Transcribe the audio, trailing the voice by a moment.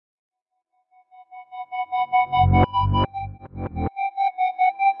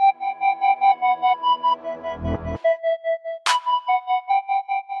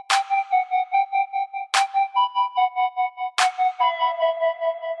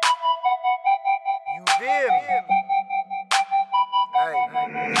I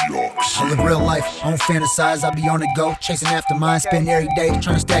live real life, I don't fantasize, I be on the go, chasing after mine, spend every day,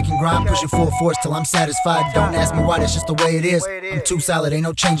 trying to stack and grind, pushing full force till I'm satisfied. Don't ask me why, that's just the way it is. I'm too solid, ain't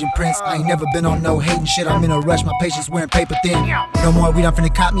no changing prints. I ain't never been on no hating shit, I'm in a rush, my patience wearing paper thin. No more weed, I'm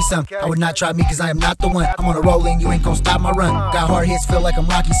finna cop me some. I would not try me cause I am not the one. I'm on a roll and you ain't gon' stop my run. Got hard hits, feel like I'm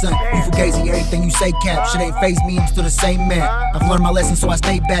Rocky son. You fugazi, everything you say cap, shit ain't phase me, I'm still the same man. I've learned my lesson so I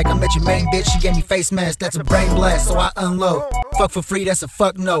stay back. I met your main bitch, she gave me face mask, that's a brain blast, so I unload. Fuck for free, that's a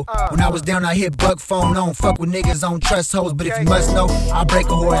fuck no. When I was down, I hit buck phone. I don't fuck with niggas, I don't trust hoes. But if you must know, I'll break a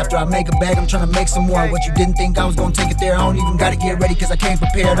whore after I make a bag. I'm tryna make some more. What you didn't think I was gonna take it there, I don't even gotta get ready cause I came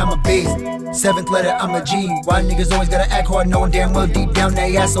prepared. I'm a beast. 7th letter, I'm a G. Why niggas always gotta act hard, knowing damn well deep down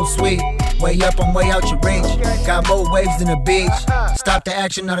they ass so sweet. Way up, I'm way out your reach. Got more waves than a beach. Stop the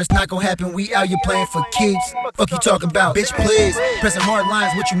action, no, that's not gonna happen. We out here playing for keeps. Fuck you talking about, bitch, please. Pressing hard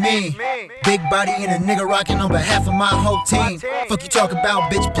lines, what you mean? Big body and a nigga rocking on behalf of my whole team. Fuck you talking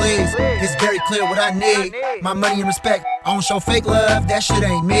about, bitch, please. It's very clear what I need. My money and respect, I don't show fake love, that shit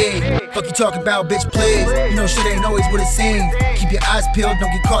ain't me. Fuck you talking about, bitch, please. You know shit ain't always what it seems. Keep your eyes peeled,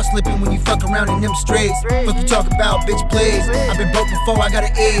 don't get caught slipping when you fuck around in them streets. Fuck you talking about, bitch, please. I've been broke before, I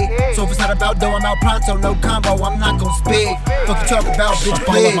gotta eat. So if it's not about dough, I'm out pronto, no combo, I'm not gon' speak. Fuck you talking about, bitch,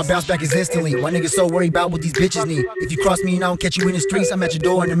 please. My bounce back is instantly. Why niggas so worried about what these bitches need? If you cross me and I don't catch you in the streets, I'm at your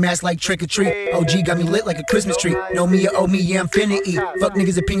door in a mask like trick or treat. OG got me lit like a Christmas tree. Know me, you owe me, yeah, I'm finna eat. Fuck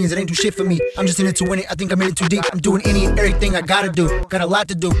niggas' opinions, it ain't do shit for me. I'm just in it to win it, I think I'm in it too deep. I'm doing any and everything I gotta do. Got a lot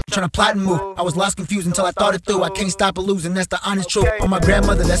to do, tryna plot and move. I was lost, confused until I thought it through. I can't stop or losing, that's the honest truth. On my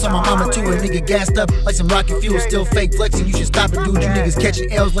grandmother, that's on my mama too. A nigga gassed up like some rocket fuel. Still fake flexing, you should stop it, dude. You niggas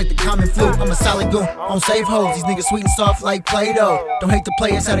catching L's like the common flu. I'm a solid goon, I don't save hoes. These niggas sweet and soft like Play-Doh. Don't hate the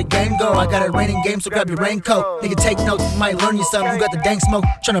play, it's how the game go. I got a raining game, so grab your raincoat. Nigga, take notes, you might learn you something. You got the dank smoke,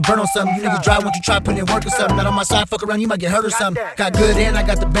 tryna burn on something. You niggas dry once you try putting in work or something. Not on my side, fuck around, you might get hurt or something. Got good and I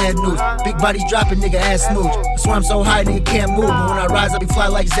got the bad news. Big body dropping, nigga ass smooth. I swear I'm so high, nigga can't move. But when I rise, I be fly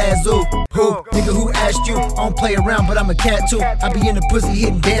like Zazu. Who? Nigga, who asked you? I don't play around, but I'm a cat too. I be in the pussy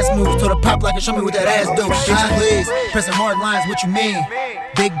hitting dance moves. Told her pop like and show me what that ass do. Bitch, please. Pressing hard lines, what you mean?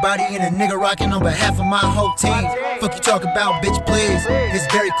 Big body and a nigga rocking on behalf of my whole team. Fuck you talk about, bitch, please. It's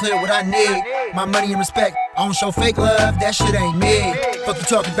very clear what I need. My money and respect, I don't show fake love, that shit ain't me. Fuck you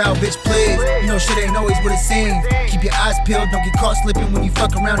talk about, bitch, please. You know shit ain't always what it seems. Keep your eyes peeled, don't get caught slipping when you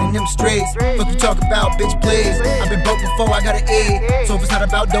fuck around in them streets. Fuck you talk about, bitch, please. I've been broke before, I gotta eat. So if it's not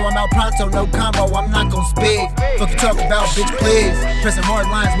about dough, I'm out pronto, no combo, I'm not gon' speak. Fuck you talk about, bitch, please. Pressing hard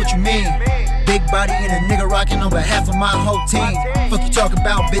lines, what you mean? Big body and a nigga rocking on behalf of my whole team. Fuck you talk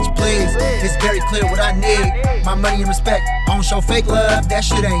about, bitch, please. It's very clear what I need. My money and respect, I don't show fake love, that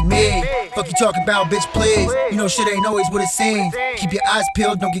shit ain't me. Fuck you talk about, bitch, please. You know shit ain't always what it seems. Keep your eyes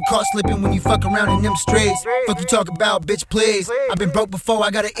peeled, don't get caught slipping when you fuck around in them streets. Fuck you talk about, bitch, please. I've been broke before,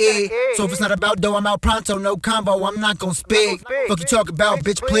 I gotta eat. So if it's not about dough, I'm out pronto, no combo, I'm not gon' speak. Fuck you talk about,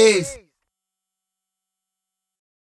 bitch, please.